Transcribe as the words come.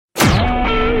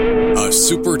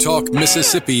SuperTalk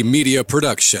Mississippi Media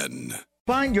Production.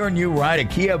 Find your new ride at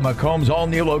Kia Macomb's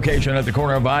all-new location at the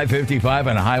corner of I-55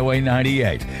 and Highway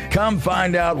 98. Come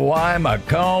find out why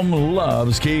Macomb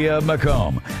loves Kia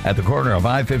Macomb at the corner of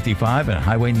I-55 and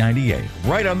Highway 98.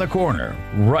 Right on the corner,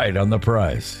 right on the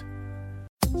price.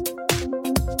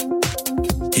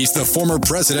 He's the former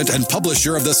president and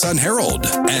publisher of the Sun Herald,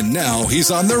 and now he's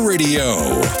on the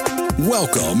radio.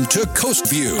 Welcome to Coast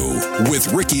View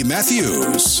with Ricky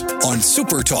Mathews on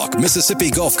SuperTalk Mississippi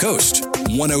Gulf Coast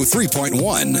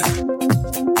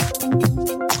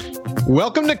 103.1.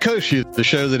 Welcome to Coast View, the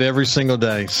show that every single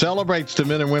day celebrates the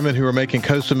men and women who are making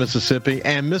coastal Mississippi,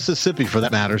 and Mississippi for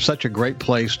that matter, such a great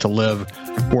place to live,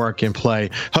 work, and play.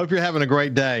 Hope you're having a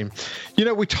great day. You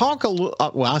know, we talk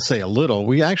I say a little.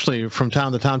 We actually, from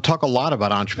time to time, talk a lot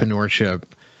about entrepreneurship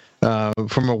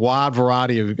from a wide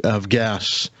variety of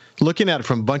guests, looking at it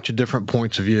from a bunch of different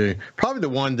points of view. Probably the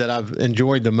one that I've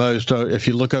enjoyed the most, if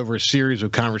you look over a series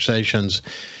of conversations,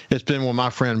 it's been with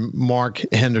my friend Mark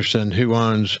Henderson, who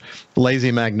owns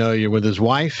Lazy Magnolia with his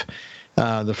wife,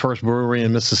 the first brewery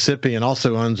in Mississippi, and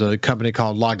also owns a company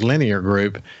called Log Linear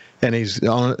Group. And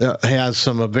has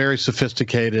some very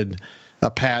sophisticated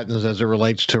patents as it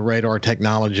relates to radar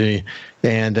technology.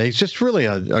 And he's just really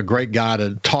a great guy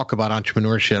to talk about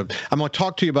entrepreneurship. I'm going to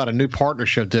talk to you about a new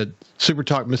partnership that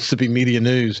SuperTalk Mississippi Media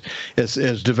News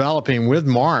is developing with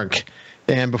Mark.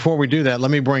 And before we do that, let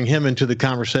me bring him into the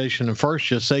conversation. And first,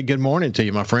 just say good morning to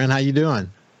you, my friend. How you doing?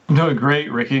 I'm doing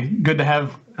great, Ricky. Good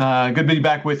to be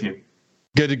back with you.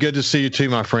 Good to see you too,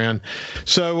 my friend.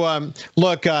 So,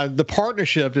 look, the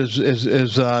partnership is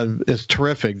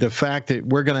terrific. The fact that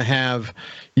we're going to have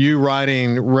you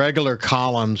writing regular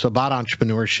columns about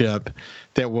entrepreneurship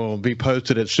that will be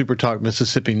posted at SuperTalk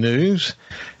Mississippi News,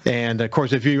 and of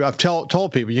course, I've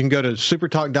told people you can go to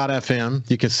supertalk.fm.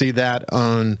 You can see that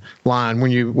online.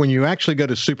 When you actually go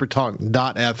to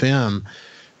supertalk.fm.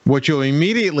 What you'll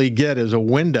immediately get is a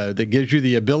window that gives you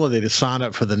the ability to sign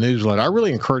up for the newsletter. I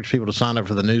really encourage people to sign up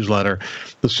for the newsletter.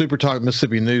 The SuperTalk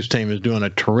Mississippi News team is doing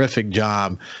a terrific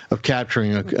job of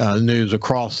capturing news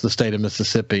across the state of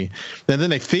Mississippi. And then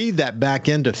they feed that back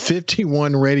into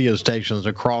 51 radio stations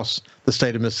across the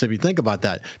state of Mississippi. Think about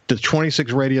that. The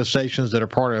 26 radio stations that are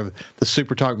part of the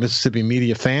SuperTalk Mississippi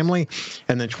Media family,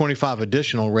 and then 25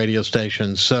 additional radio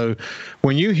stations. So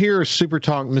when you hear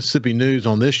SuperTalk Mississippi News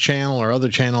on this channel or other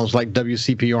channels like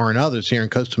WCPR and others here in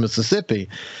coastal Mississippi,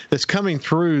 it's coming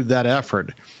through that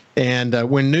effort. And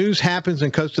when news happens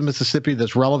in coastal Mississippi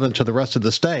that's relevant to the rest of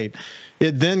the state,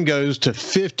 it then goes to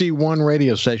 51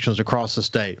 radio stations across the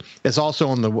state. It's also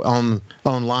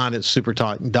online at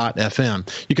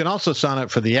supertalk.fm. You can also sign up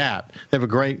for the app. They have a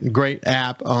great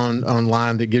app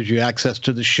online that gives you access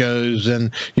to the shows,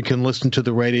 and you can listen to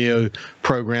the radio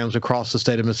programs across the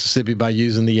state of Mississippi by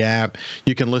using the app.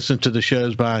 You can listen to the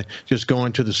shows by just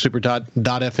going to the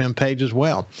supertalk.fm page as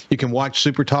well. You can watch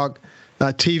SuperTalk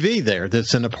TV there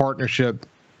that's in a partnership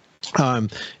in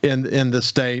the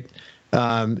state.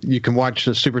 You can watch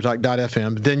the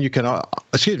supertalk.fm. Then you can,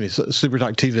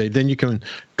 SuperTalk TV. Then you can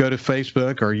go to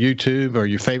Facebook or YouTube or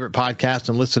your favorite podcast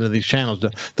and listen to these channels.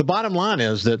 The bottom line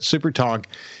is that SuperTalk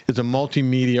is a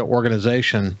multimedia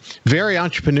organization, very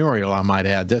entrepreneurial, I might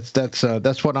add. That's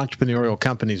what entrepreneurial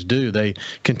companies do. They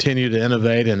continue to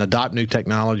innovate and adopt new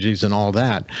technologies and all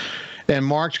that. And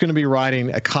Mark's going to be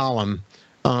writing a column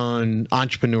on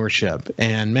entrepreneurship,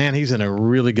 and man, he's in a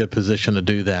really good position to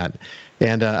do that.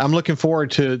 And I'm looking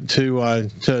forward to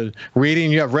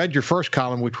reading. I've read your first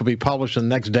column, which will be published in the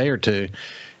next day or two.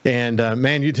 And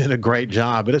man, you did a great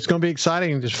job. But it's going to be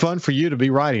exciting. It's fun for you to be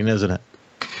writing, isn't it?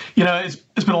 You know,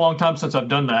 it's been a long time since I've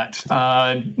done that.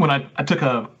 When I took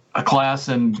a class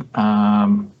in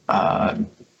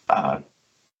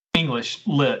English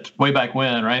lit way back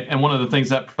when, right? And one of the things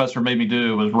that professor made me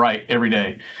do was write every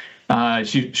day.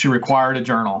 She required a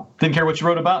journal. Didn't care what you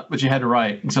wrote about, but you had to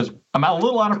write. And says, I'm a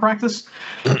little out of practice,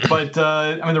 but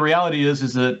the reality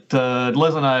is that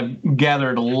Liz and I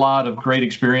gathered a lot of great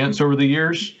experience over the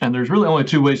years, and there's really only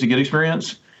two ways to get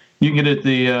experience. You can get it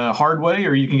the hard way,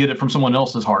 or you can get it from someone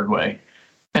else's hard way.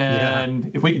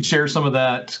 And if we could share some of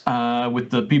that with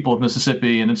the people of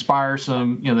Mississippi and inspire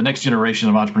some, the next generation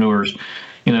of entrepreneurs.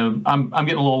 I'm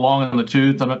getting a little long in the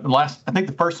tooth. I think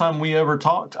the first time we ever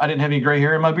talked, I didn't have any gray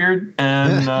hair in my beard,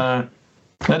 and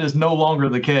that is no longer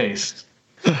the case.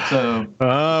 So,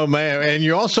 oh man, and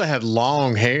you also had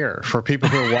long hair. For people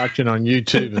who are watching on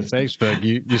YouTube and Facebook,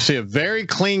 you see a very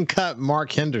clean cut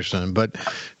Mark Henderson, but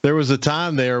there was a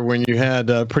time there when you had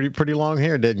pretty long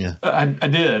hair, didn't you? I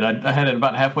did. I had it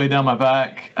about halfway down my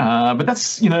back, but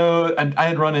that's I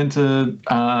had run into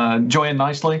Joanne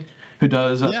Nicely who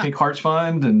does Pink Hearts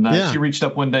Fund, and she reached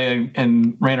up one day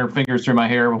and ran her fingers through my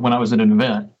hair when I was at an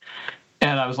event.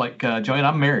 And I was like, Joanne,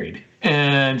 I'm married.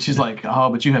 And she's like, oh,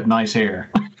 but you have nice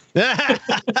hair.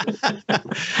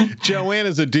 Joanne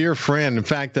is a dear friend. In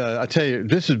fact, I tell you,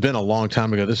 this has been a long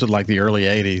time ago. This is like the early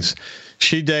 80s.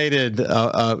 She dated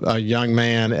a young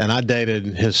man, and I dated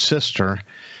his sister,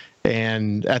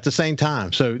 and at the same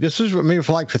time. So this was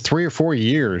for 3 or 4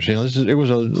 years. It was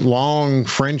a long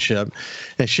friendship,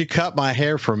 and she cut my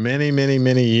hair for many, many,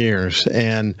 many years.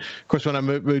 And of course, when I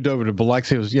moved over to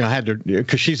Biloxi, it was I had to,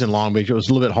 because she's in Long Beach. It was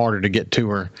a little bit harder to get to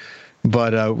her.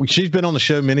 But she's been on the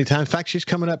show many times. In fact, she's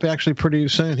coming up actually pretty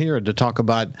soon here to talk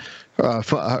about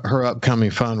her upcoming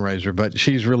fundraiser. But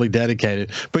she's really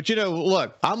dedicated. But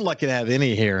look, I'm lucky to have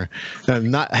any hair.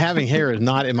 Not having hair is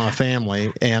not in my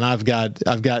family, and I've got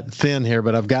thin hair,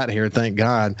 but I've got hair, thank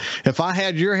God. If I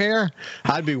had your hair,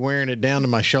 I'd be wearing it down to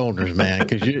my shoulders, man.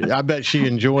 Because I bet she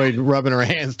enjoyed rubbing her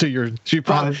hands to your. She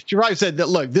probably said that.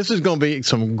 Look, this is going to be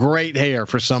some great hair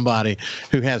for somebody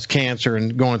who has cancer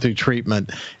and going through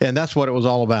treatment, and that's what it was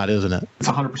all about, isn't it? It's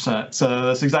 100%. So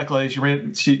that's exactly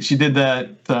she did that,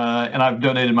 and I've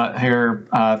donated my hair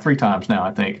 3 times now,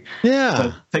 I think. Yeah. So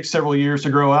it takes several years to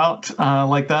grow out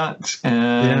like that,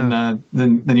 and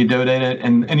then you donate it,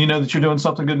 and you know that you're doing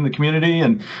something good in the community.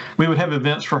 And we would have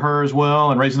events for her as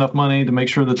well, and raise enough money to make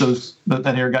sure that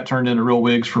that hair got turned into real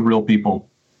wigs for real people.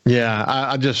 Yeah,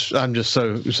 I'm just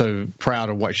so proud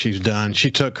of what she's done.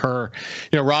 She took her,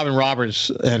 Robin Roberts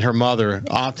and her mother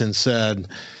often said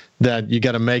that you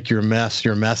got to make your mess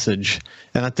your message.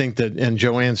 And I think that in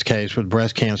Joanne's case with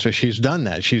breast cancer, she's done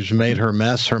that. She's made her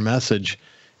mess her message,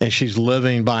 and she's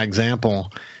living by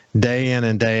example day in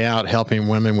and day out, helping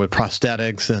women with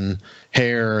prosthetics and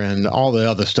hair and all the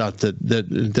other stuff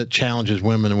that challenges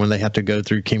women when they have to go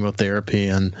through chemotherapy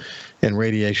and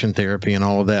radiation therapy and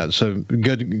all of that. So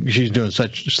good. She's doing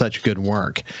such good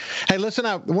work. Hey, listen,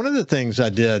 one of the things I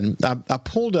did, I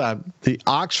pulled up the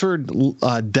Oxford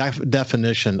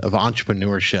definition of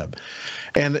entrepreneurship.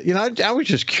 And, I was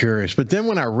just curious. But then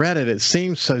when I read it, it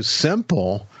seemed so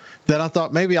simple that I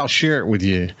thought maybe I'll share it with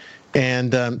you.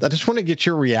 And I just want to get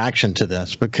your reaction to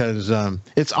this because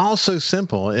it's all so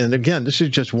simple. And again, this is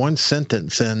just one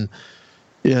sentence, and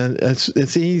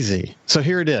it's easy. So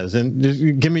here it is, and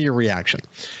just give me your reaction.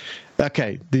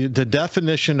 Okay, the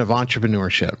definition of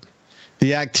entrepreneurship: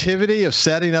 the activity of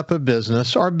setting up a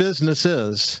business or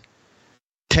businesses,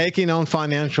 taking on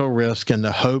financial risk in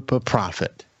the hope of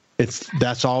profit.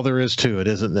 That's all there is to it,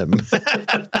 isn't it?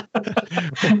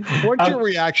 What's your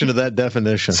reaction to that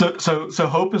definition? So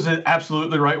hope is an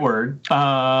absolutely right word.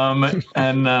 And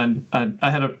I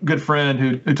had a good friend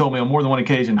who told me on more than one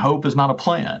occasion, hope is not a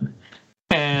plan.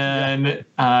 And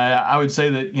I would say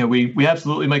that we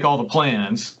absolutely make all the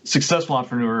plans. Successful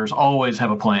entrepreneurs always have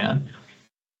a plan.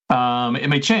 It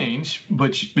may change,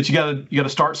 but you gotta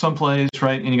start someplace,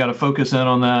 right? And you gotta focus in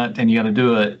on that, and you gotta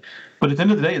do it. But at the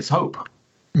end of the day, it's hope.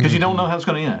 Because you don't know how it's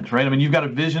going to end, right? I mean, you've got a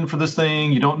vision for this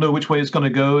thing. You don't know which way it's going to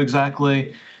go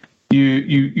exactly.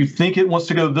 You think it wants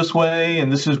to go this way, and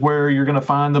this is where you're going to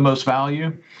find the most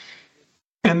value.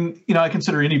 And, I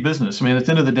consider any business. I mean, at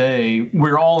the end of the day,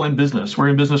 we're all in business. We're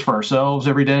in business for ourselves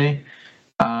every day.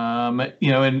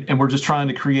 And we're just trying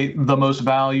to create the most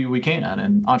value we can.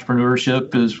 And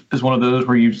entrepreneurship is one of those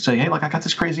where you say, hey, I got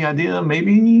this crazy idea.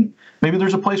 Maybe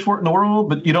there's a place for it in the world,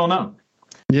 but you don't know.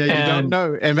 Yeah, you don't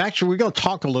know. And actually, we're going to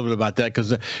talk a little bit about that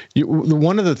because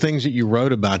one of the things that you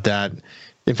wrote about that,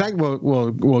 in fact,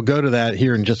 we'll go to that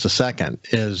here in just a second,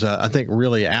 is I think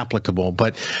really applicable.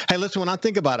 But hey, listen, when I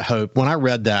think about hope, when I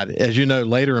read that, as you know,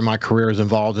 later in my career, I was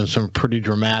involved in some pretty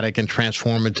dramatic and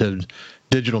transformative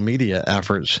digital media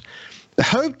efforts.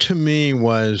 Hope to me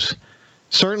was,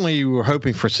 certainly you were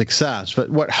hoping for success, but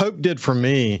what hope did for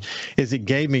me is it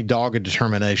gave me dogged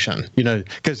determination,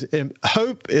 because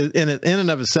hope in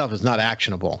and of itself is not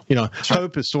actionable.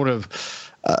 Hope is sort of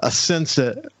a sense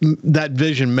that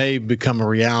vision may become a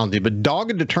reality, but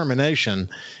dogged determination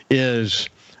is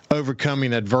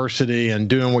overcoming adversity and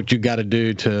doing what you got to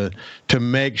do to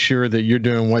make sure that you're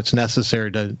doing what's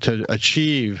necessary to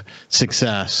achieve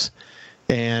success.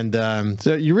 And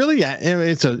so you really,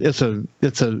 it's a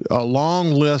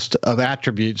long list of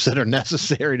attributes that are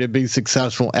necessary to be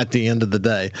successful at the end of the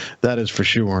day. That is for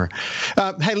sure.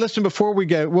 Hey, listen, before we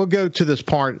go, we'll go to this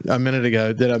part a minute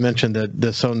ago that I mentioned, that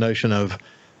this whole notion of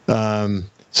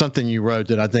something you wrote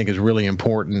that I think is really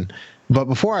important. But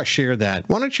before I share that,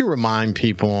 why don't you remind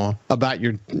people about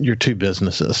your two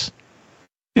businesses?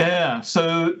 Yeah.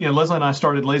 So, Leslie and I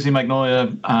started Lazy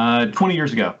Magnolia 20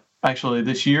 years ago. Actually,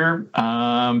 this year,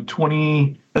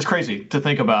 20, that's crazy to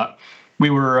think about. We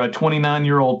were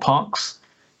 29-year-old punks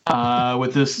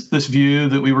with this view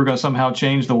that we were going to somehow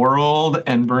change the world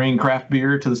and bring craft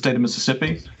beer to the state of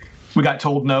Mississippi. We got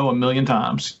told no a million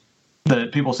times.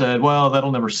 That people said, well,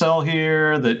 that'll never sell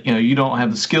here, that, you don't have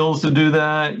the skills to do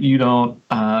that. You don't,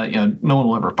 no one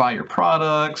will ever buy your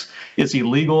products. It's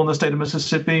illegal in the state of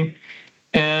Mississippi.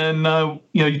 And,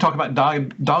 you talk about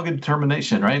dogged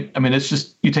determination, right? I mean, it's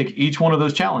just, you take each one of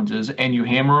those challenges and you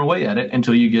hammer away at it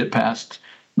until you get past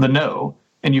the no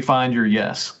and you find your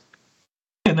yes.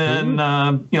 And then,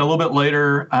 a little bit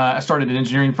later, I started an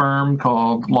engineering firm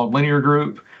called Log Linear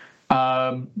Group.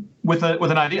 With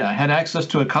an idea. I had access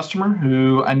to a customer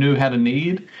who I knew had a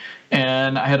need,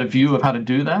 and I had a view of how to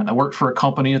do that. I worked for a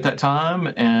company at that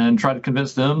time and tried to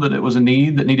convince them that it was a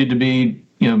need that needed to be,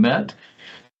 met,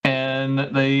 and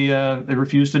they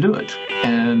refused to do it.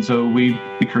 And so we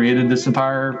created this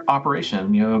entire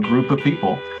operation, a group of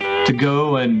people to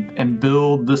go and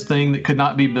build this thing that could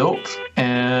not be built.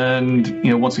 And,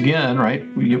 once again, right,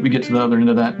 we get to the other end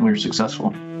of that and we're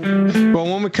successful. Well,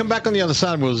 when we come back on the other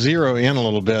side, we'll zero in a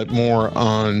little bit more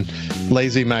on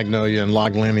Lazy Magnolia and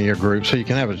Log Linear Group so you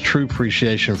can have a true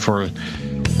appreciation for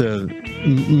the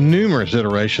numerous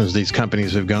iterations these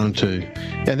companies have gone to.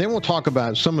 And then we'll talk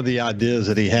about some of the ideas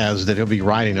that he has that he'll be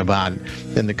writing about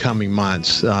in the coming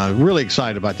months. Really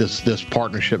excited about this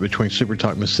partnership between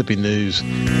SuperTalk Mississippi News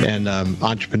and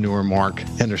entrepreneur Mark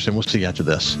Henderson. We'll see you after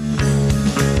this.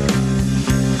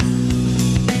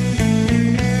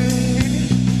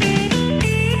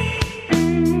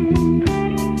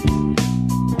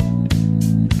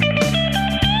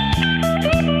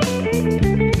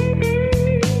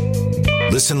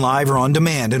 Listen live or on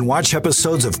demand and watch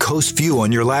episodes of Coast View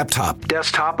on your laptop,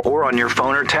 desktop, or on your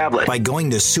phone or tablet by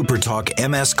going to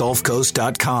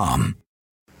supertalkmsgulfcoast.com.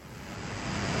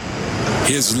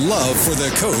 His love for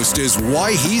the coast is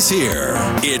why he's here.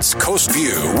 It's Coast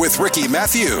View with Ricky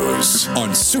Mathews on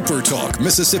SuperTalk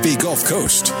Mississippi Gulf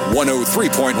Coast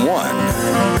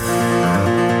 103.1.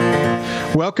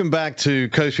 Welcome back to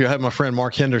Coast View. I have my friend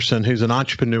Mark Henderson, who's an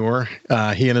entrepreneur.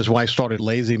 He and his wife started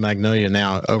Lazy Magnolia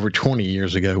now over 20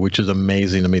 years ago, which is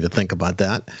amazing to me to think about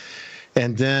that.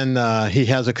 And then he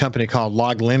has a company called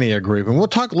Log Linear Group. And we'll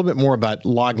talk a little bit more about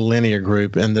Log Linear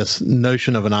Group and this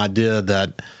notion of an idea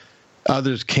that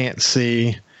others can't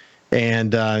see.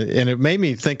 And it made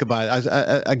me think about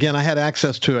it. Again, I had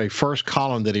access to a first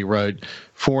column that he wrote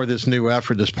for this new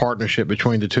effort, this partnership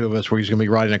between the two of us, where he's going to be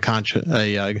writing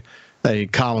a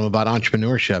column about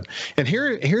entrepreneurship. And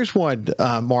here's what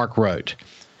Mark wrote.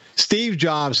 Steve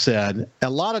Jobs said, a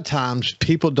lot of times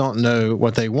people don't know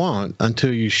what they want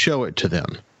until you show it to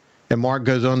them. And Mark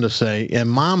goes on to say, in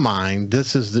my mind,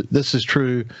 this is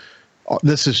true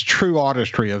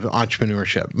artistry of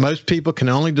entrepreneurship. Most people can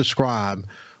only describe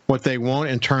what they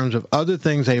want in terms of other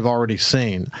things they've already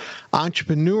seen.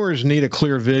 Entrepreneurs need a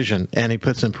clear vision, and he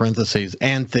puts in parentheses,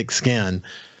 and thick skin.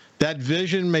 That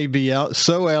vision may be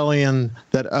so alien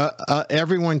that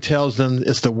everyone tells them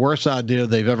it's the worst idea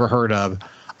they've ever heard of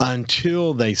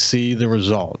until they see the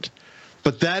result.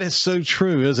 But that is so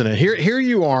true, isn't it? Here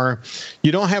you are.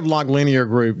 You don't have Log Linear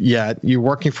Group yet. You're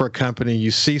working for a company.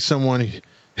 You see someone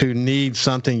who needs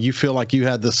something. You feel like you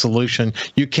had the solution.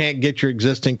 You can't get your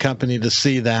existing company to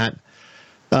see that.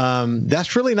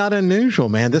 That's really not unusual,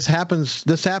 man. This happens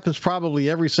probably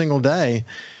every single day.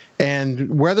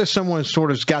 And whether someone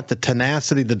sort of got the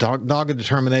tenacity, the dogged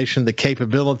determination, the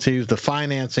capabilities, the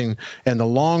financing, and the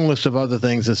long list of other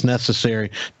things that's necessary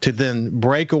to then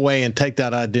break away and take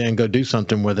that idea and go do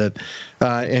something with it.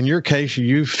 In your case,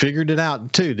 you figured it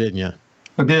out too, didn't you?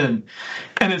 I did.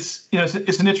 And it's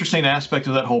an interesting aspect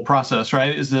of that whole process,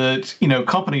 right? Is that,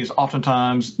 companies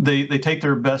oftentimes they take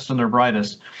their best and their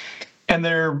brightest. And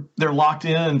they're locked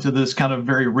into this kind of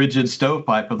very rigid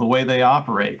stovepipe of the way they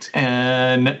operate.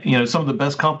 And, some of the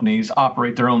best companies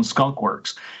operate their own skunk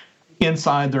works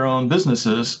inside their own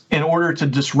businesses in order to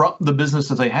disrupt the business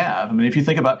that they have. I mean, if you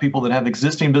think about people that have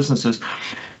existing businesses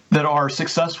that are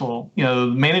successful,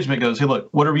 management goes, hey, look,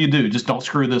 whatever you do, just don't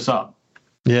screw this up.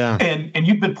 Yeah. And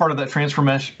you've been part of that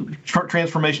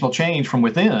transformational change from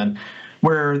within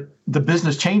where the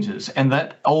business changes and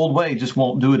that old way just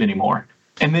won't do it anymore.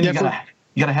 And then you gotta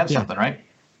have something, right?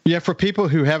 Yeah, for people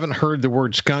who haven't heard the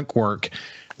word skunk work,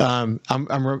 I'm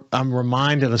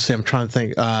reminded of, I'm trying to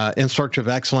think, In Search of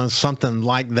Excellence, something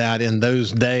like that in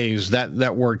those days,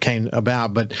 that word came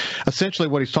about. But essentially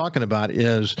what he's talking about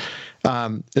is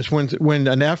when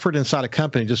an effort inside a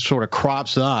company just sort of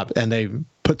crops up and they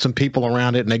put some people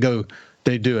around it and they go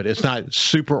they do it. It's not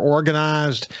super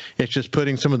organized. It's just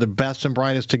putting some of the best and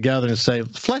brightest together and say,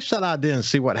 flesh that idea and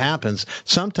see what happens.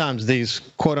 Sometimes these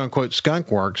quote unquote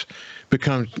skunk works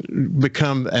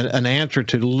become an answer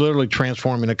to literally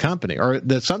transforming a company, or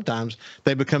that sometimes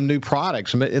they become new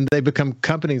products and they become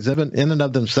companies in and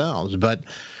of themselves. But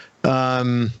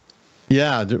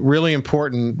yeah, really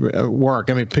important work.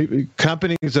 I mean,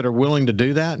 companies that are willing to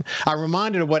do that. I'm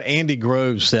reminded of what Andy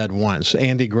Grove said once.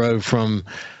 Andy Grove from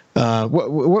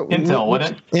Intel,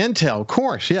 wasn't it? Intel, of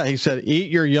course. Yeah, he said,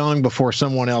 "Eat your young before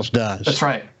someone else does." That's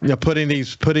right. You know, putting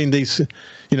these,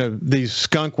 these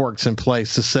skunk works in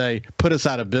place to say, put us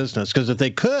out of business, because if they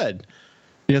could,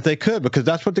 because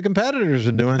that's what the competitors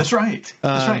are doing. That's right.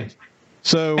 That's right.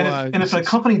 So, and if a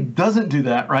company doesn't do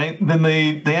that, right, then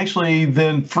they actually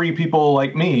then free people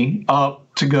like me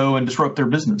up to go and disrupt their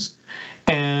business.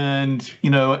 And,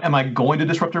 am I going to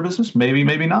disrupt their business? Maybe,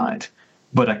 maybe not,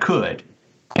 but I could.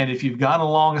 And if you've got a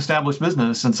long established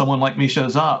business and someone like me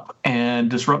shows up and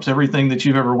disrupts everything that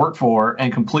you've ever worked for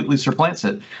and completely supplants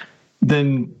it,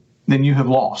 then you have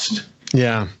lost.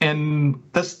 Yeah. And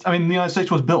the United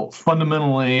States was built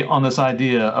fundamentally on this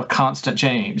idea of constant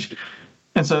change.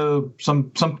 And so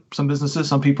some businesses,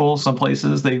 some people, some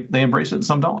places, they embrace it and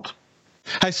some don't.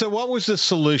 Hey, so what was the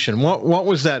solution? What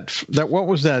was that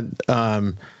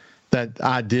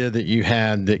idea that you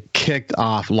had that kicked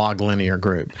off Log Linear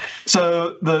Group?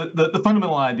 So the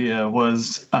fundamental idea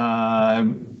was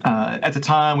at the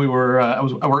time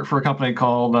I worked for a company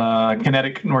called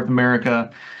Kinetic North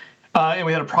America, and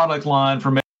we had a product line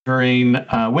for measuring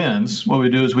winds. What we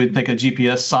do is we'd take a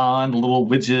GPS sonde, a little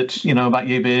widget, about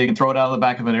yay big, and throw it out of the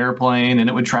back of an airplane, and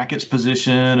it would track its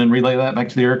position and relay that back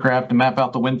to the aircraft and map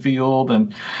out the wind field.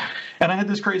 And I had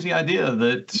this crazy idea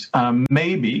that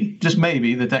maybe, just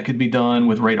maybe, that could be done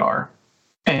with radar.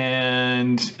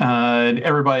 And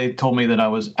everybody told me that I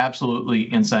was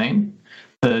absolutely insane,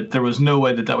 that there was no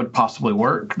way that would possibly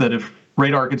work, that if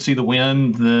radar could see the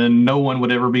wind, then no one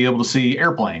would ever be able to see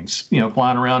airplanes,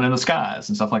 flying around in the skies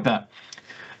and stuff like that.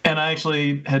 And I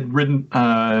actually had read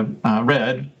a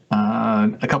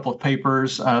couple of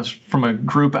papers from a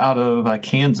group out of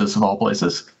Kansas, of all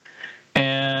places.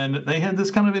 And they had this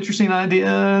kind of interesting idea,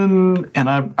 and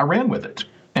I ran with it.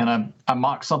 And I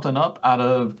mocked something up out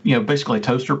of, basically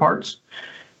toaster parts,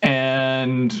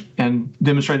 and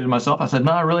demonstrated to myself. I said,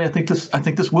 no, I think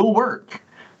this will work.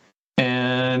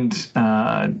 And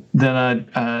then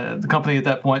the company at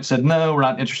that point said, no, we're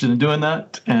not interested in doing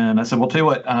that. And I said, well, tell you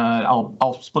what,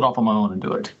 I'll split off on my own and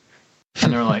do it.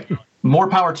 And they're like, more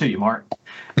power to you, Mark.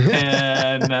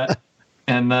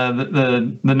 And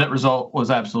the net result was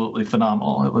absolutely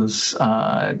phenomenal. It was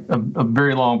a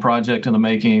very long project in the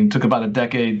making. Took about a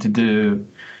decade to do.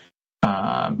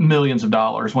 Millions of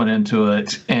dollars went into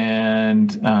it,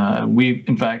 and we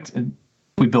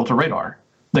built a radar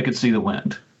that could see the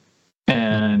wind.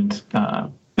 And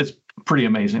it's pretty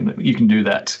amazing that you can do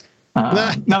that.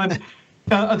 Now,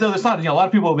 it's not. A lot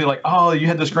of people will be like, "Oh, you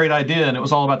had this great idea, and it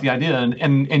was all about the idea."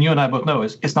 And you and I both know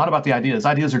it's not about the ideas.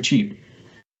 Ideas are cheap.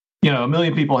 A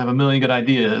million people have a million good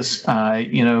ideas. At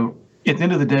the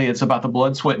end of the day, it's about the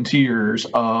blood, sweat, and tears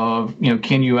of,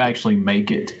 can you actually make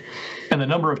it? And the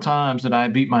number of times that I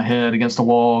beat my head against the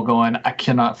wall going, I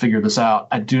cannot figure this out.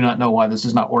 I do not know why this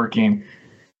is not working.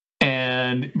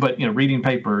 But reading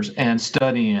papers and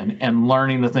studying and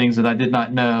learning the things that I did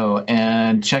not know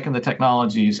and checking the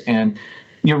technologies and,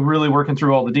 really working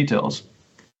through all the details.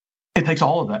 It takes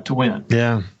all of that to win.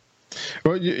 Yeah.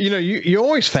 Well, you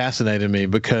always fascinated me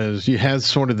because you had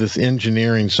sort of this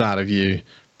engineering side of you,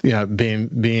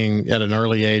 being at an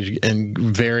early age and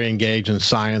very engaged in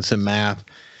science and math.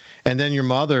 And then your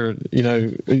mother,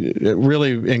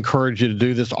 really encouraged you to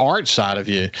do this art side of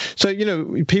you. So,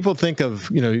 people think of,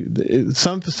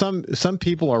 some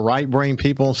people are right brain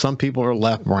people, some people are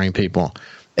left brain people.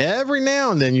 Every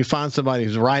now and then you find somebody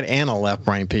who's right and a left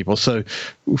brain people. So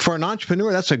for an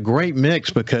entrepreneur, that's a great mix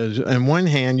because on one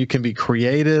hand, you can be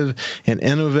creative and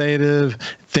innovative,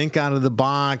 think out of the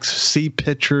box, see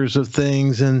pictures of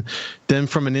things. And then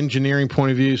from an engineering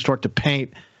point of view, start to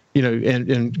paint,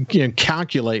 and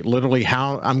calculate literally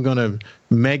how I'm going to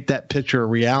make that picture a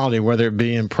reality, whether it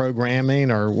be in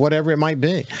programming or whatever it might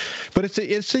be. But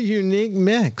it's a unique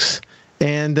mix.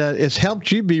 And it's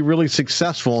helped you be really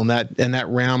successful in that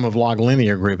realm of Log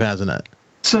Linear Group, hasn't it?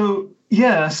 So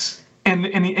yes, and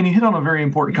you hit on a very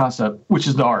important concept, which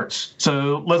is the arts.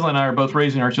 So Leslie and I are both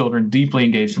raising our children deeply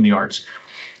engaged in the arts,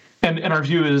 and our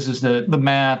view is that the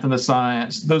math and the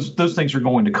science, those things are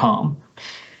going to come.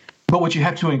 But what you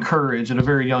have to encourage at a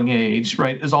very young age,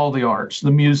 right, is all the arts, the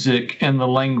music and the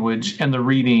language and the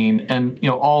reading and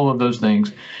all of those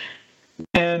things.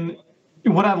 And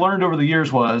what I learned over the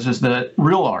years is that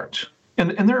real art,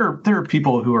 and there are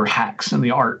people who are hacks in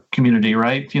the art community,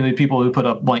 right? You know, people who put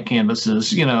up blank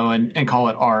canvases, you know, and call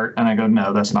it art. And I go,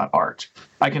 no, that's not art.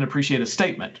 I can appreciate a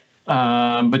statement,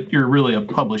 but you're really a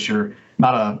publisher,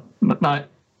 you're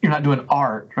not doing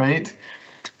art, right?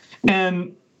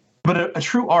 But a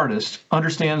true artist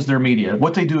understands their media.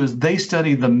 What they do is they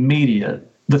study the media,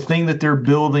 the thing that they're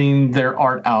building their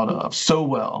art out of, so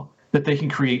well that they can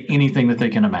create anything that they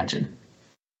can imagine.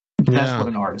 That's what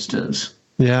an artist is.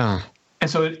 Yeah. And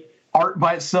so art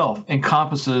by itself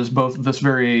encompasses both this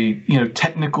very, you know,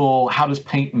 technical, how does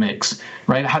paint mix,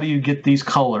 right? How do you get these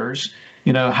colors?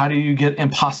 You know, how do you get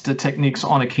impasta techniques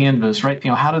on a canvas, right?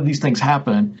 You know, how do these things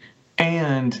happen?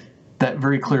 And that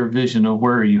very clear vision of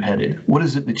where are you headed? What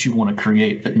is it that you want to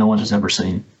create that no one has ever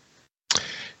seen?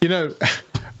 You know,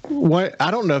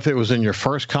 I don't know if it was in your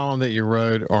first column that you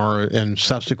wrote or in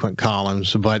subsequent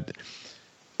columns, but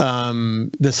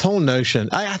this whole notion,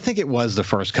 I think it was the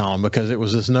first column, because it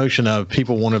was this notion of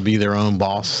people want to be their own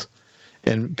boss.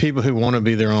 And people who want to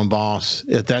be their own boss,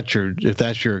 if that's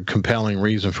your compelling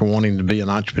reason for wanting to be an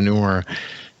entrepreneur,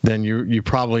 then you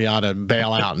probably ought to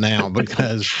bail out now,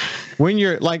 because when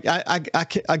you're like,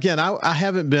 I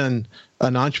haven't been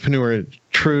an entrepreneur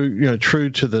true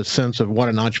to the sense of what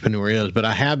an entrepreneur is, but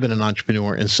I have been an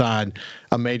entrepreneur inside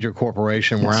a major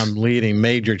corporation where I'm leading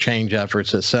major change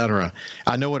efforts, et cetera.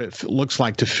 I know what it looks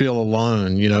like to feel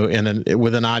alone, you know,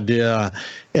 with an idea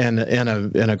and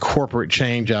in a corporate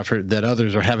change effort that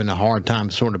others are having a hard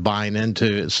time sort of buying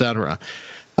into, et cetera.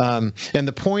 And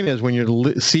the point is, when you're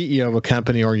the CEO of a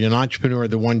company or you're an entrepreneur,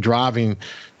 the one driving,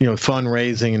 you know,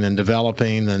 fundraising and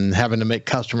developing and having to make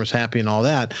customers happy and all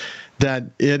that, that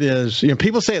it is, you know,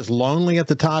 people say it's lonely at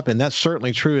the top, and that's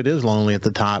certainly true. It is lonely at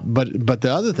the top. But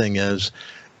the other thing is,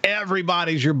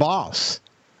 everybody's your boss.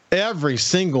 Every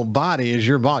single body is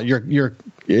your boss.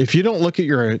 If you don't look at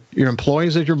your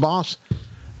employees as your boss,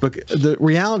 but the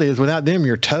reality is, without them,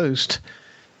 you're toast.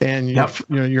 And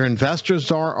your investors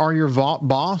are your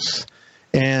boss,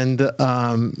 and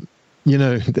you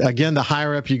know, again, the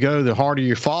higher up you go, the harder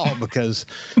you fall, because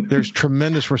there's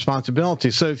tremendous responsibility.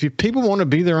 So if people want to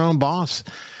be their own boss,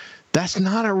 that's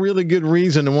not a really good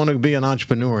reason to want to be an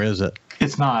entrepreneur, is it?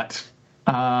 It's not.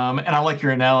 And I like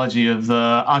your analogy of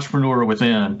the entrepreneur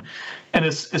within. And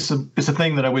it's a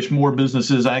thing that I wish more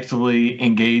businesses actually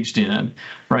engaged in,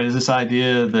 right? Is this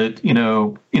idea that, you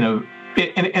know.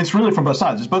 And it's really from both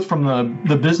sides. It's both from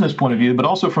the business point of view, but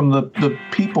also from the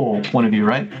people point of view,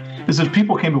 right? This is,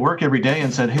 people came to work every day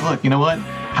and said, hey, look, you know what?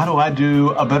 How do I do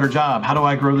a better job? How do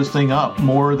I grow this thing up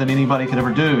more than anybody could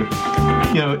ever do?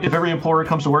 You know, if every employer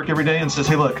comes to work every day and says,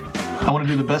 hey, look, I want to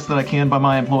do the best that I can by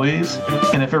my employees,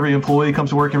 and if every employee comes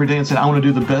to work every day and says, I want to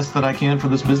do the best that I can for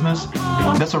this business,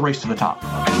 that's a race to the top.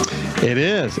 It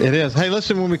is. It is. Hey,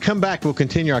 listen, when we come back, we'll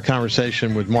continue our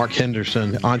conversation with Mark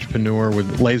Henderson, entrepreneur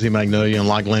with Lazy Magnolia and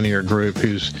Log Linear Group,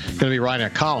 who's going to be writing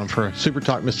a column for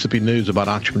SuperTalk Mississippi News about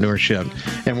entrepreneurship.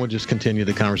 And we'll just continue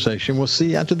the conversation. We'll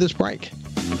see you after this break.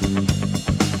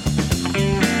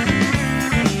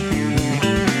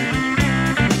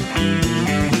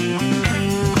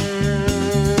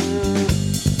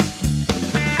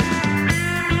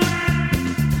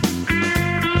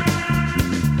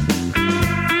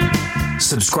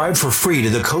 Subscribe for free to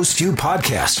the Coast View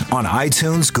podcast on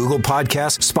iTunes, Google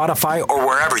Podcasts, Spotify, or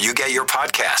wherever you get your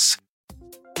podcasts.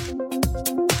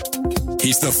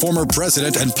 He's the former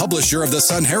president and publisher of the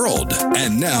Sun Herald,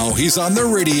 and now he's on the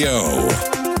radio.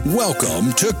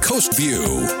 Welcome to Coast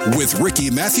View with Ricky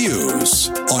Mathews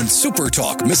on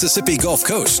SuperTalk Mississippi Gulf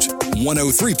Coast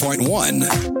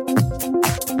 103.1.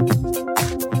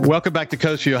 Welcome back to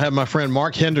Coast View. I have my friend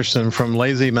Mark Henderson from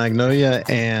Lazy Magnolia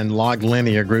and Log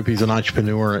Linear Group. He's an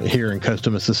entrepreneur here in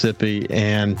coastal Mississippi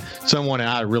and someone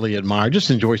I really admire. Just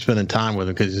enjoy spending time with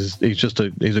him because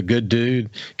he's a good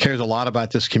dude, cares a lot about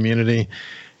this community.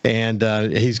 And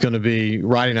he's going to be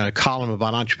writing a column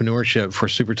about entrepreneurship for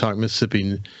SuperTalk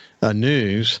Mississippi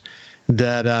News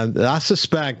that I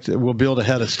suspect will build a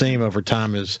head of steam over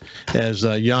time as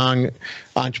young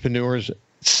entrepreneurs,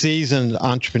 seasoned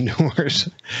entrepreneurs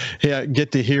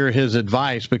get to hear his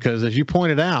advice, because as you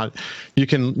pointed out, you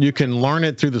can learn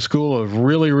it through the school of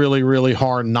really, really, really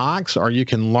hard knocks, or you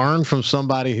can learn from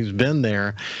somebody who's been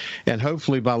there. And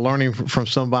hopefully by learning from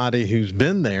somebody who's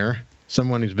been there,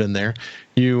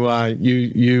 you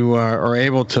are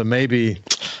able to maybe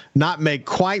not make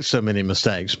quite so many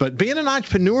mistakes. But being an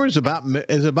entrepreneur is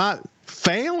about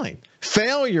failing.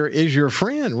 Failure is your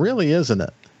friend, really, isn't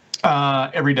it?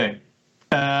 Every day.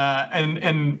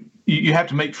 And you have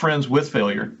to make friends with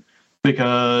failure,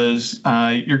 because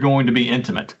you're going to be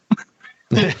intimate.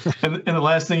 and the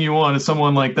last thing you want is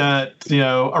someone like that,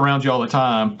 around you all the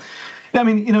time. I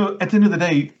mean, at the end of the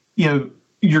day,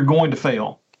 you're going to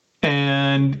fail.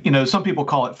 And, some people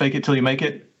call it fake it till you make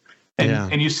it.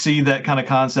 And you see that kind of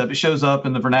concept. It shows up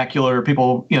in the vernacular.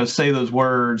 People, say those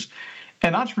words.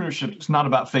 And entrepreneurship is not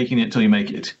about faking it till you make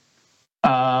it.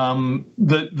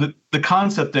 The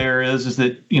concept there is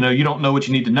that, you don't know what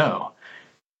you need to know.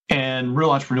 And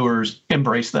real entrepreneurs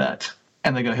embrace that.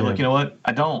 And they go, hey, look, you know what?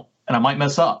 I don't. And I might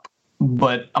mess up.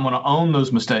 But I'm going to own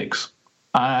those mistakes.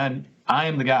 I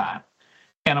am the guy.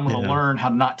 And I'm going to learn how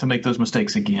not to make those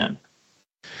mistakes again.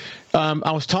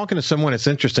 I was talking to someone. It's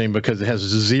interesting because it has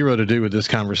zero to do with this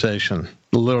conversation,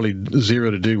 literally zero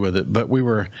to do with it. But we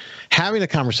were having a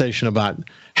conversation about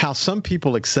how some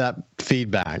people accept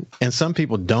feedback and some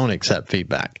people don't accept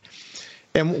feedback.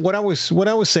 And what I was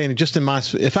saying, just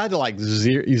if I had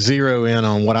to zero in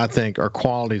on what I think are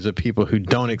qualities of people who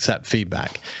don't accept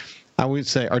feedback, I would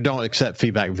say, or don't accept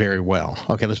feedback very well.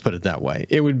 Okay, let's put it that way.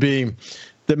 It would be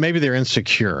that maybe they're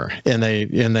insecure and they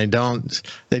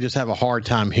just have a hard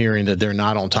time hearing that they're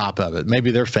not on top of it.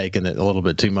 Maybe they're faking it a little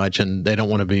bit too much and they don't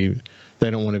want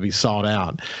to be sought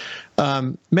out.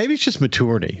 Maybe it's just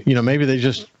maturity. Maybe they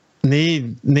just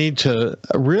need to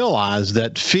realize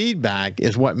that feedback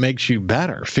is what makes you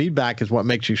better. Feedback is what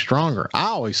makes you stronger. I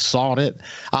always sought it.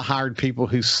 I hired people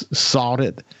who sought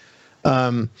it.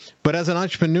 But as an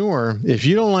entrepreneur, if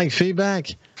you don't like feedback,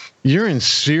 you're in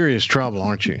serious trouble,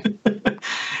 aren't you?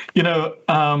 At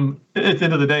the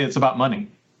end of the day, it's about money.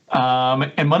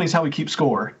 And money's how we keep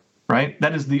score, right?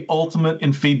 That is the ultimate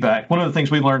in feedback. One of the things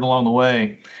we learned along the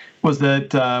way was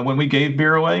that when we gave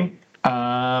beer away,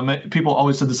 people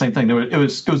always said the same thing. It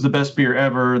was the best beer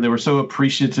ever. They were so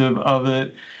appreciative of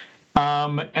it.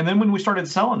 And then when we started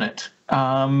selling it,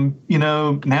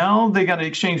 now they got to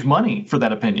exchange money for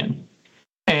that opinion.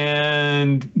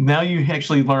 And now you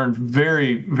actually learn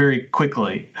very, very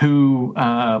quickly who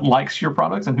likes your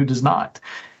products and who does not.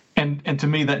 And to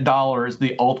me, that dollar is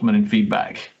the ultimate in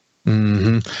feedback.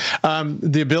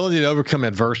 Mm-hmm. The ability to overcome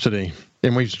adversity.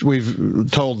 And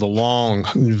we've told the long,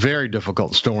 very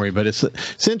difficult story, but it's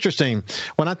interesting.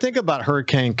 When I think about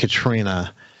Hurricane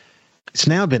Katrina, it's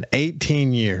now been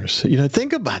 18 years.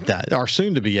 Think about that, or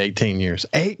soon to be 18 years.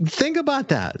 Think about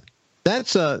that.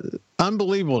 That's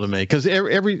unbelievable to me because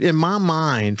in my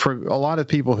mind, for a lot of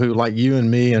people who like you and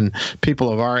me and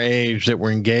people of our age that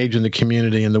were engaged in the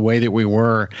community in the way that we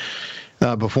were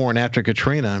before and after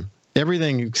Katrina,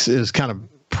 everything is kind of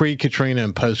pre-Katrina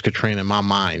and post-Katrina in my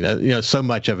mind. So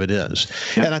much of it is.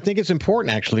 Yeah. And I think it's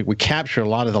important, actually, we capture a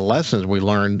lot of the lessons we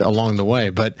learned along the way.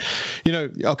 But,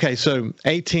 okay, so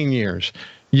 18 years.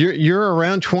 You're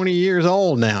around 20 years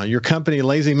old now, your company,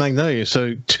 Lazy Magnolia.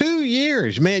 So 2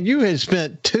 years, man, you had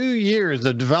spent 2 years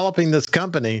of developing this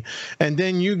company, and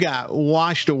then you got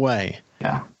washed away.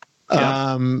 Yeah.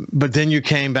 But then you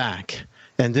came back.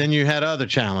 And then you had other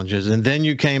challenges, and then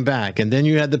you came back, and then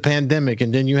you had the pandemic,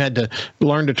 and then you had to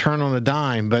learn to turn on a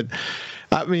dime. But,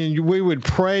 I mean, we would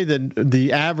pray that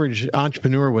the average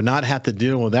entrepreneur would not have to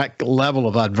deal with that level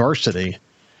of adversity.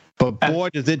 But, boy,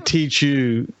 does it teach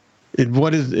you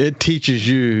it teaches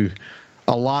you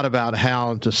a lot about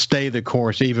how to stay the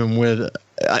course even with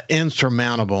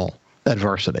insurmountable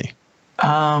adversity.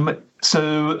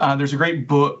 So there's a great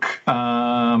book,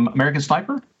 American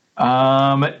Sniper.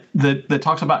 That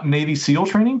talks about Navy SEAL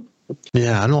training.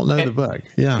 Yeah, I don't know the book.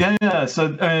 Yeah. Yeah.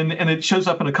 So and it shows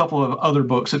up in a couple of other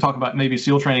books that talk about Navy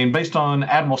SEAL training based on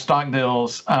Admiral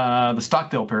Stockdale's the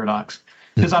Stockdale paradox.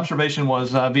 His observation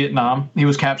was Vietnam. He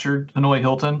was captured, Hanoi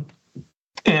Hilton,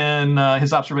 and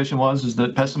his observation is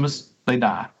that pessimists, they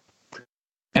die,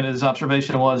 and his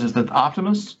observation is that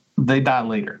optimists, they die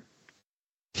later.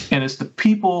 And it's the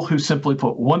people who simply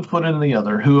put one foot in the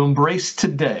other, who embrace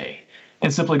today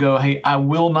and simply go, hey, I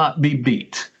will not be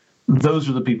beat. Those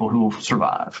are the people who will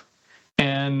survive.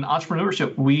 And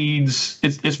entrepreneurship weeds,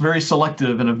 it's very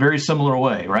selective in a very similar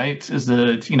way, right? Is that,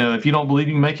 if you don't believe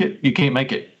you can make it, you can't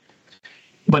make it.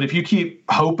 But if you keep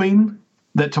hoping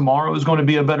that tomorrow is going to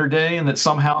be a better day and that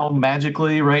somehow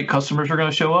magically, right, customers are going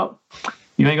to show up,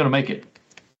 you ain't going to make it.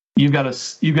 You've got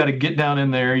to get down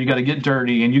in there, you got to get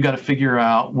dirty, and you got to figure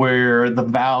out where the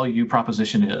value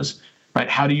proposition is. Right?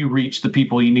 How do you reach the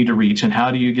people you need to reach, and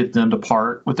how do you get them to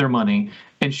part with their money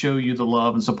and show you the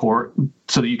love and support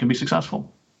so that you can be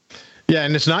successful? Yeah,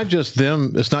 and it's not just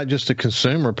them. It's not just the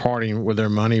consumer parting with their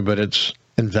money, but it's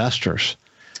investors,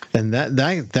 and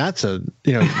that's a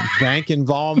bank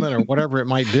involvement or whatever it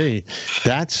might be.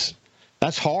 That's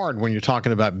hard when you're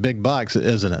talking about big bucks,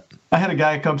 isn't it? I had a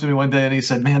guy come to me one day and he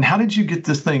said, "Man, how did you get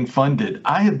this thing funded?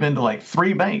 I have been to like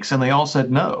 3 banks and they all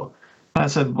said no." And I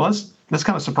said, "Well, that's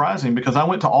kind of surprising because I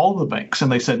went to all the banks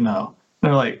and they said no.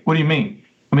 They're like, what do you mean?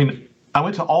 I mean, I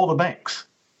went to all the banks.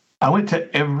 I went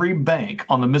to every bank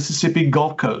on the Mississippi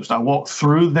Gulf Coast. I walked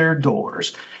through their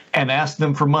doors and asked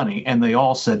them for money, and they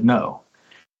all said no.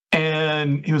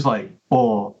 And he was like,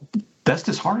 well, that's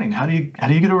disheartening. How do you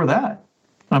get over that?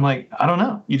 And I'm like, I don't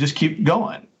know. You just keep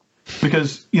going.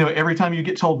 Because, every time you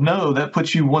get told no, that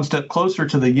puts you one step closer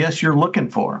to the yes you're looking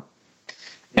for.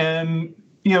 And,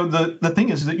 the thing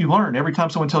is that you learn every time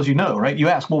someone tells you no, right? You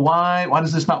ask, well, why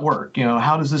does this not work?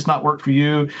 How does this not work for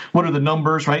you? What are the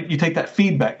numbers, right? You take that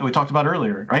feedback that we talked about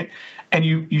earlier, right? And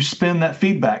you spin that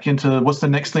feedback into what's the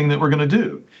next thing that we're going to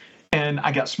do. And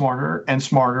I got smarter and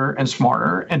smarter and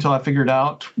smarter until I figured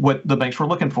out what the banks were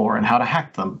looking for and how to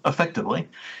hack them effectively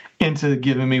into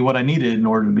giving me what I needed in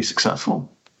order to be successful.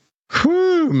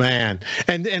 Whew, man.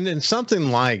 And then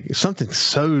something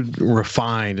so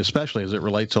refined, especially as it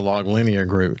relates to Log Linear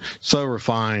Group, so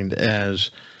refined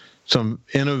as some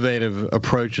innovative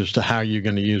approaches to how you're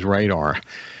going to use radar.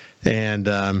 And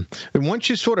once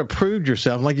you sort of proved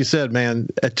yourself, like you said, man,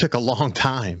 it took a long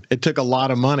time. It took a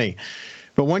lot of money.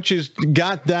 But once you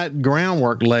got that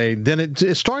groundwork laid, then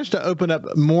it starts to open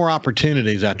up more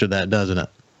opportunities after that, doesn't it?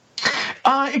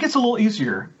 It gets a little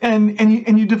easier, and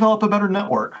you develop a better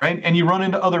network, right? And you run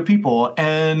into other people,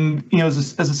 and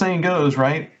as the saying goes,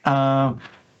 right?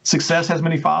 Success has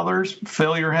many fathers,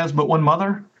 failure has but one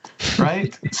mother,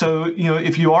 right? So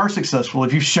if you are successful,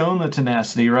 if you've shown the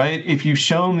tenacity, right? If you've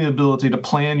shown the ability to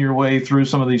plan your way through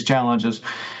some of these challenges,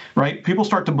 right? People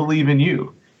start to believe in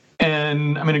you.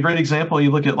 And I mean, a great example,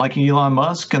 you look at like Elon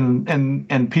Musk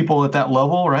and people at that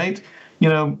level, right?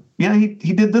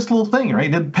 He did this little thing, right?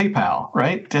 He did PayPal,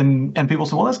 right? And people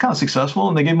said, well, that's kind of successful.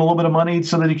 And they gave him a little bit of money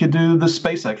so that he could do the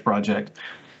SpaceX project.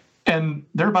 And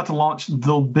they're about to launch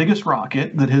the biggest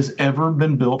rocket that has ever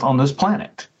been built on this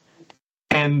planet.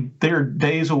 And they're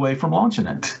days away from launching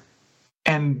it.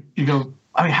 And you go,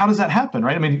 I mean, how does that happen,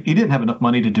 right? I mean, he didn't have enough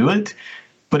money to do it,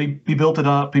 but he built it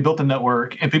up, he built a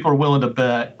network, and people are willing to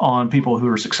bet on people who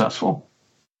are successful.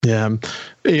 Yeah,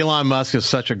 Elon Musk is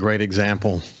such a great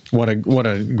example. What a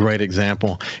great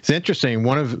example. It's interesting.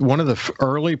 One of the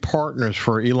early partners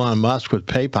for Elon Musk with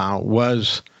PayPal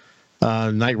was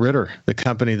Knight Ridder, the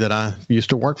company that I used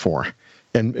to work for,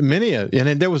 and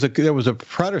there was a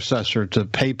predecessor to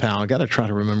PayPal. I got to try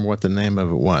to remember what the name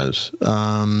of it was.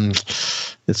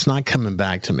 It's not coming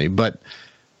back to me, but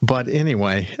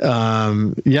anyway,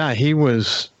 he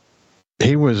was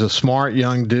a smart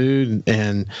young dude,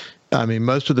 and I mean,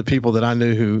 most of the people that I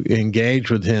knew who engaged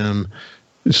with him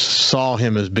saw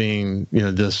him as being,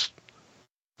 this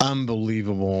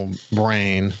unbelievable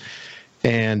brain.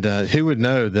 And who would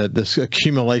know that this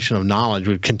accumulation of knowledge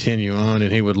would continue on,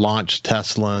 and he would launch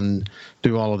Tesla and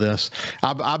do all of this.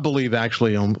 I believe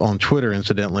actually on Twitter,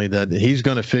 incidentally, that he's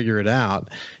going to figure it out.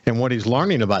 And what he's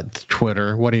learning about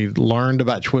Twitter, what he learned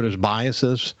about Twitter's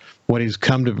biases, what he's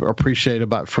come to appreciate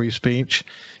about free speech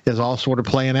is all sort of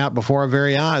playing out before our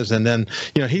very eyes. And then,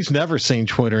 he's never seen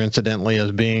Twitter, incidentally,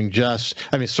 as being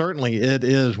certainly it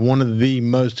is one of the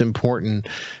most important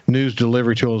news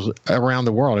delivery tools around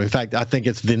the world. In fact, I think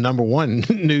it's the number one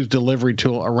news delivery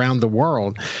tool around the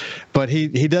world. But he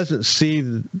doesn't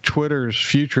see Twitter's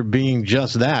future being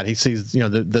just that. He sees,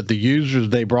 that the users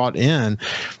they brought in,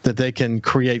 that they can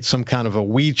create some kind of a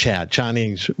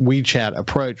Chinese WeChat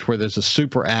approach where there's a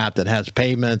super app that has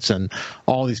payments and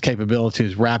all these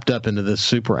capabilities wrapped up into this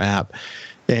super app.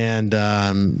 And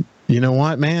you know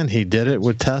what, man? He did it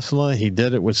with Tesla. He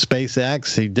did it with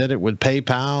SpaceX. He did it with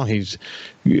PayPal. He's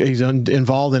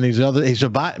involved in these other. He's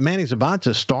about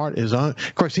to start his own.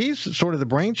 Of course, he's sort of the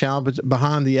brainchild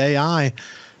behind the AI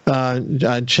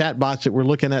chatbots that we're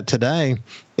looking at today,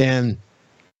 and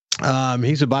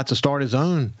he's about to start his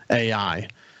own AI.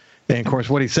 And of course,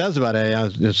 what he says about AI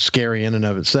is scary in and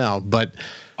of itself. But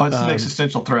it's an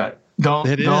existential threat. Don't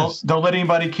let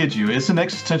anybody kid you. It's an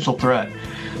existential threat.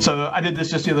 So I did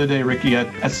this just the other day, Ricky.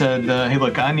 I said, hey,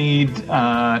 look, I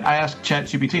asked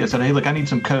ChatGPT, I said, hey, look, I need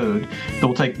some code that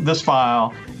will take this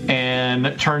file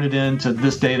and turn it into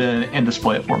this data and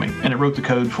display it for me. And it wrote the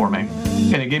code for me.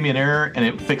 And it gave me an error, and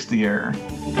it fixed the error.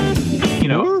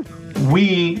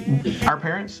 Our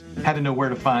parents had to know where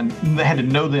to find, they had to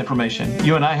know the information.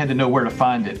 You and I had to know where to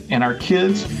find it. And our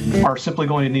kids are simply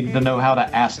going to need to know how to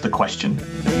ask the question.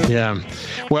 Yeah.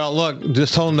 Well, look,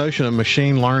 this whole notion of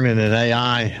machine learning and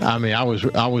AI, I mean, I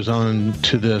was on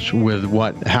to this with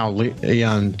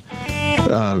Elon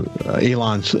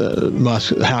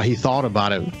Musk, how he thought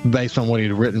about it based on what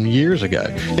he'd written years ago.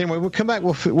 Anyway, we'll come back.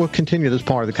 We'll continue this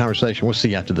part of the conversation. We'll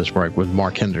see you after this break with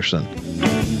Mark Henderson.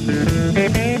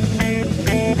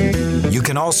 You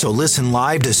can also listen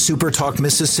live to SuperTalk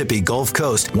Mississippi Gulf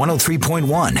Coast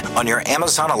 103.1 on your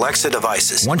Amazon Alexa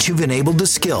devices. Once you've enabled the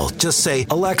skill, just say,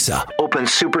 Alexa, open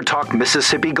SuperTalk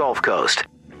Mississippi Gulf Coast.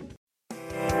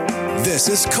 This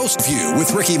is Coast View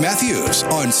with Ricky Mathews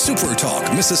on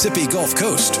SuperTalk Mississippi Gulf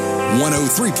Coast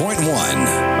 103.1.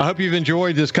 I hope you've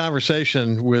enjoyed this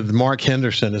conversation with Mark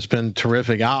Henderson. It's been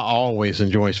terrific. I always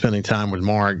enjoy spending time with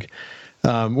Mark.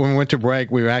 When we went to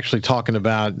break, we were actually talking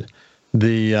about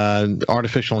the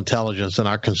artificial intelligence and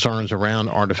our concerns around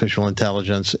artificial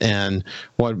intelligence and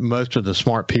what most of the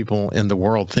smart people in the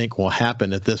world think will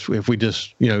happen if we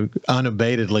just,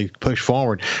 unabatedly push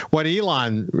forward. What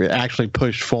Elon actually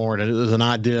pushed forward, and it was an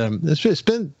idea, it's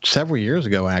been several years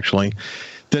ago actually,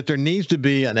 that there needs to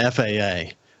be an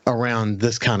FAA around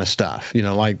this kind of stuff,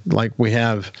 like we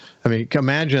have. I mean,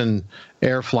 imagine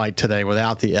air flight today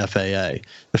without the FAA.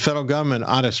 The federal government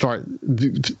ought to start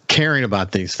caring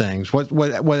about these things.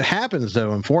 What happens,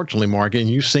 though, unfortunately, Mark, and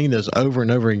you've seen this over and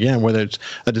over again, whether it's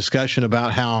a discussion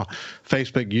about how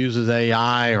Facebook uses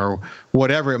AI or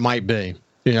whatever it might be,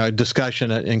 a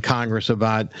discussion in Congress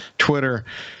about Twitter,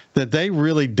 that they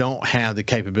really don't have the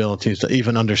capabilities to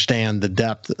even understand the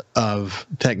depth of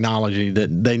technology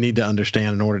that they need to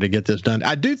understand in order to get this done.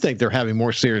 I do think they're having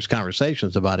more serious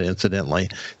conversations about it, incidentally,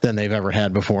 than they've ever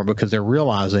had before, because they're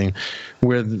realizing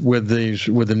with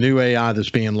the new AI that's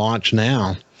being launched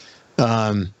now,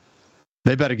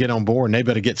 they better get on board and they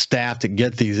better get staff to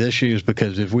get these issues,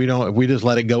 because if we just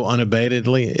let it go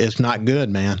unabatedly, it's not good,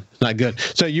 man. It's not good.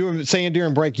 So you were saying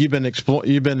during break you've been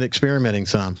experimenting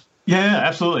some. Yeah,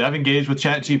 absolutely. I've engaged with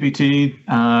ChatGPT,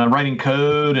 writing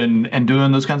code and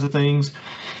doing those kinds of things.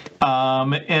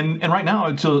 And right now,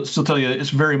 I'd still tell you, it's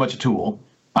very much a tool.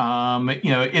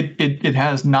 It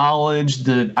has knowledge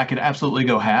that I could absolutely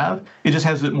go have. It just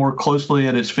has it more closely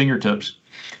at its fingertips.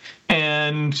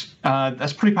 And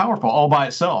that's pretty powerful all by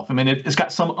itself. I mean, it's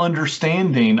got some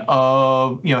understanding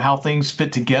of, how things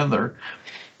fit together.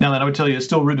 Now, that I would tell you, it's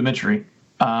still rudimentary.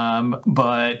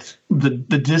 But the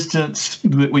distance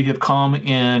that we have come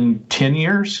in 10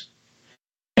 years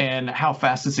and how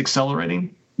fast it's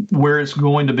accelerating, where it's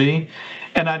going to be.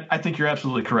 And I think you're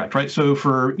absolutely correct, right? So if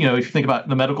you think about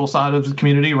the medical side of the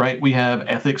community, right, we have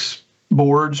ethics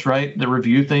boards, right, that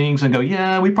review things and go,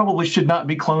 yeah, we probably should not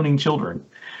be cloning children,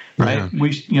 right?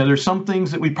 Yeah. There's some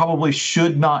things that we probably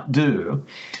should not do.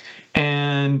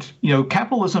 And,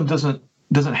 capitalism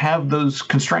doesn't have those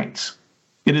constraints.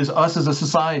 It is us as a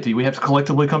society. We have to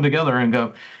collectively come together and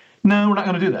go, no, we're not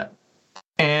going to do that.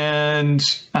 And,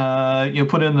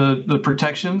 put in the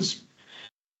protections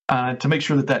to make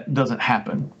sure that doesn't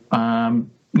happen. Now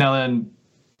then,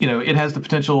 it has the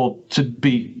potential to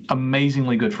be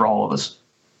amazingly good for all of us.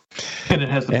 And it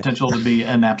has the potential to be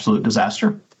an absolute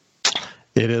disaster.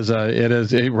 It is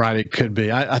right. It could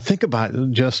be. I think about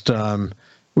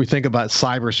we think about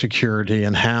cybersecurity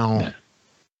and how. Yeah.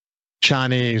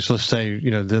 Chinese, let's say,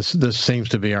 this seems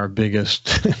to be our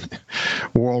biggest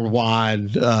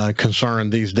worldwide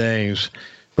concern these days,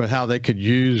 but how they could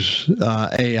use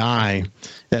AI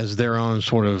as their own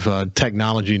sort of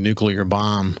technology nuclear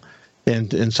bomb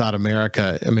inside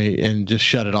America. I mean, and just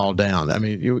shut it all down. I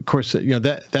mean, of course,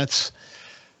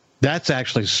 that's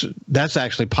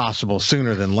actually possible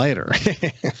sooner than later.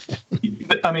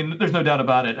 I mean, there's no doubt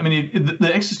about it. I mean,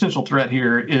 the existential threat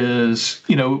here is,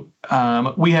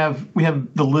 we have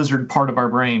the lizard part of our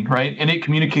brain, right? And it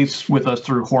communicates with us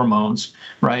through hormones,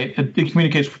 right? It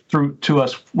communicates to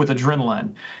us with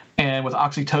adrenaline and with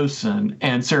oxytocin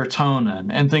and serotonin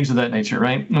and things of that nature,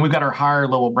 right? And we've got our higher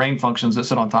level brain functions that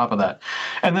sit on top of that.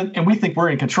 And we think we're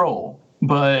in control.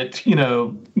 But,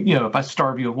 if I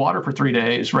starve you of water for 3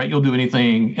 days, right, you'll do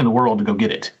anything in the world to go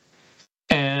get it.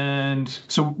 And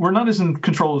so we're not as in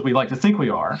control as we like to think we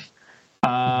are.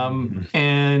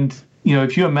 And,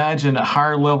 if you imagine a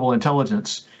higher level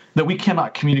intelligence that we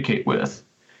cannot communicate with,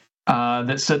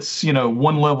 that sits,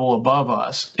 one level above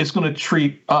us, it's going to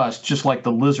treat us just like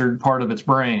the lizard part of its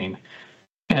brain.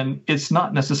 And it's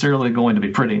not necessarily going to be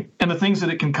pretty. And the things that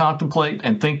it can contemplate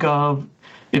and think of,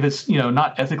 if it's,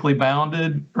 not ethically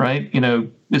bounded, right,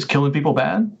 is killing people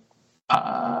bad?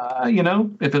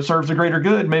 If it serves the greater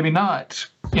good, maybe not.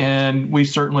 And we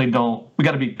certainly don't. We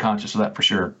got to be conscious of that for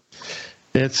sure.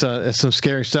 It's some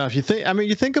scary stuff. You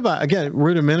think about, again,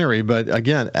 rudimentary, but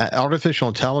again, artificial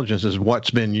intelligence is what's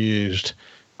been used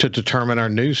to determine our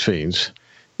news feeds.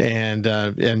 And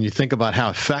you think about how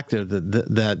effective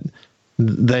that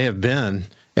they have been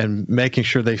and making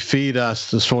sure they feed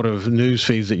us the sort of news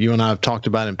feeds that you and I have talked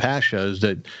about in past shows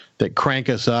that that crank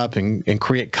us up and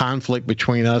create conflict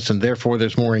between us, and therefore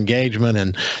there's more engagement,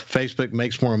 and Facebook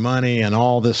makes more money and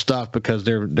all this stuff because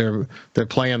they're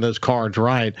playing those cards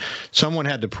right. Someone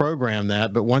had to program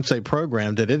that, but once they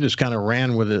programmed it, it just kind of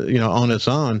ran with it, on its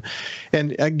own.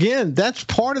 And again, that's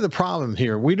part of the problem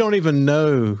here. We don't even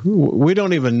know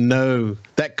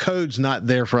that code's not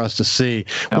there for us to see.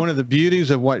 Yep. One of the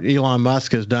beauties of what Elon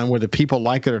Musk has done, whether people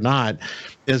like it or not,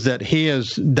 is that he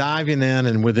is diving in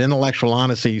and with intellectual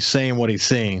honesty saying what he's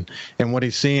seeing, and what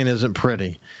he's seeing isn't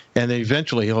pretty. And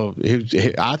eventually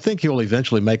I think he'll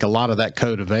eventually make a lot of that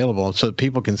code available so that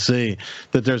people can see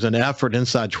that there's an effort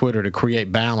inside Twitter to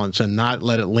create balance and not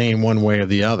let it lean one way or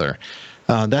the other.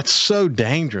 That's so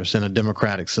dangerous in a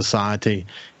democratic society.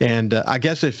 And I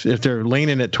guess if they're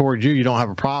leaning it towards you, you don't have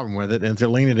a problem with it. And if they're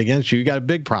leaning against you, you got a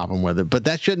big problem with it. But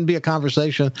that shouldn't be a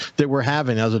conversation that we're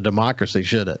having as a democracy,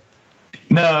 should it?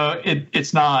 No,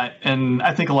 it's not. And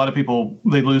I think a lot of people,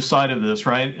 they lose sight of this,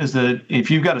 right? Is that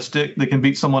if you've got a stick that can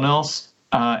beat someone else,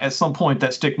 at some point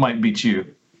that stick might beat you.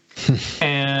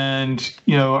 And,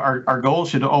 our goal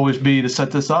should always be to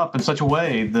set this up in such a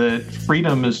way that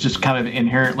freedom is just kind of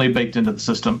inherently baked into the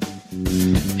system.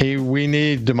 We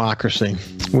need democracy.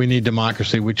 We need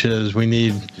democracy, which is we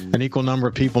need an equal number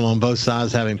of people on both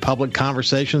sides having public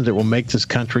conversations that will make this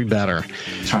country better,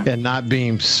 right, and not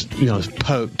being,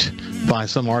 poked by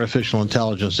some artificial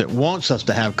intelligence that wants us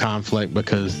to have conflict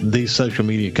because these social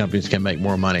media companies can make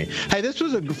more money. Hey, this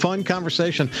was a fun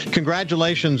conversation.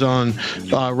 Congratulations on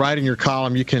writing your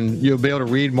column. You'll be able to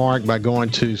read Mark by going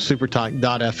to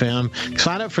SuperTalk.fm.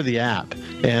 Sign up for the app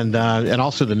and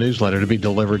also the newsletter to be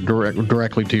delivered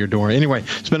directly to your door. Anyway,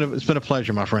 it's been a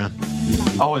pleasure, my friend.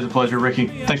 Always a pleasure, Ricky.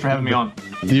 Thanks for having me on.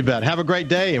 You bet. Have a great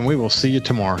day, and we will see you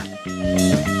tomorrow.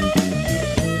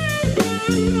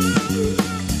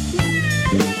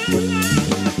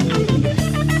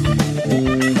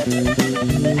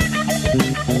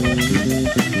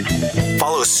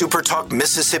 Follow SuperTalk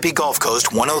Mississippi Gulf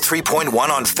Coast 103.1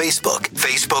 on Facebook.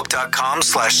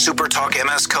 Facebook.com/SuperTalk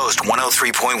MS Coast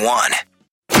 103.1.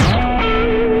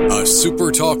 A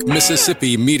SuperTalk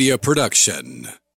Mississippi Media production.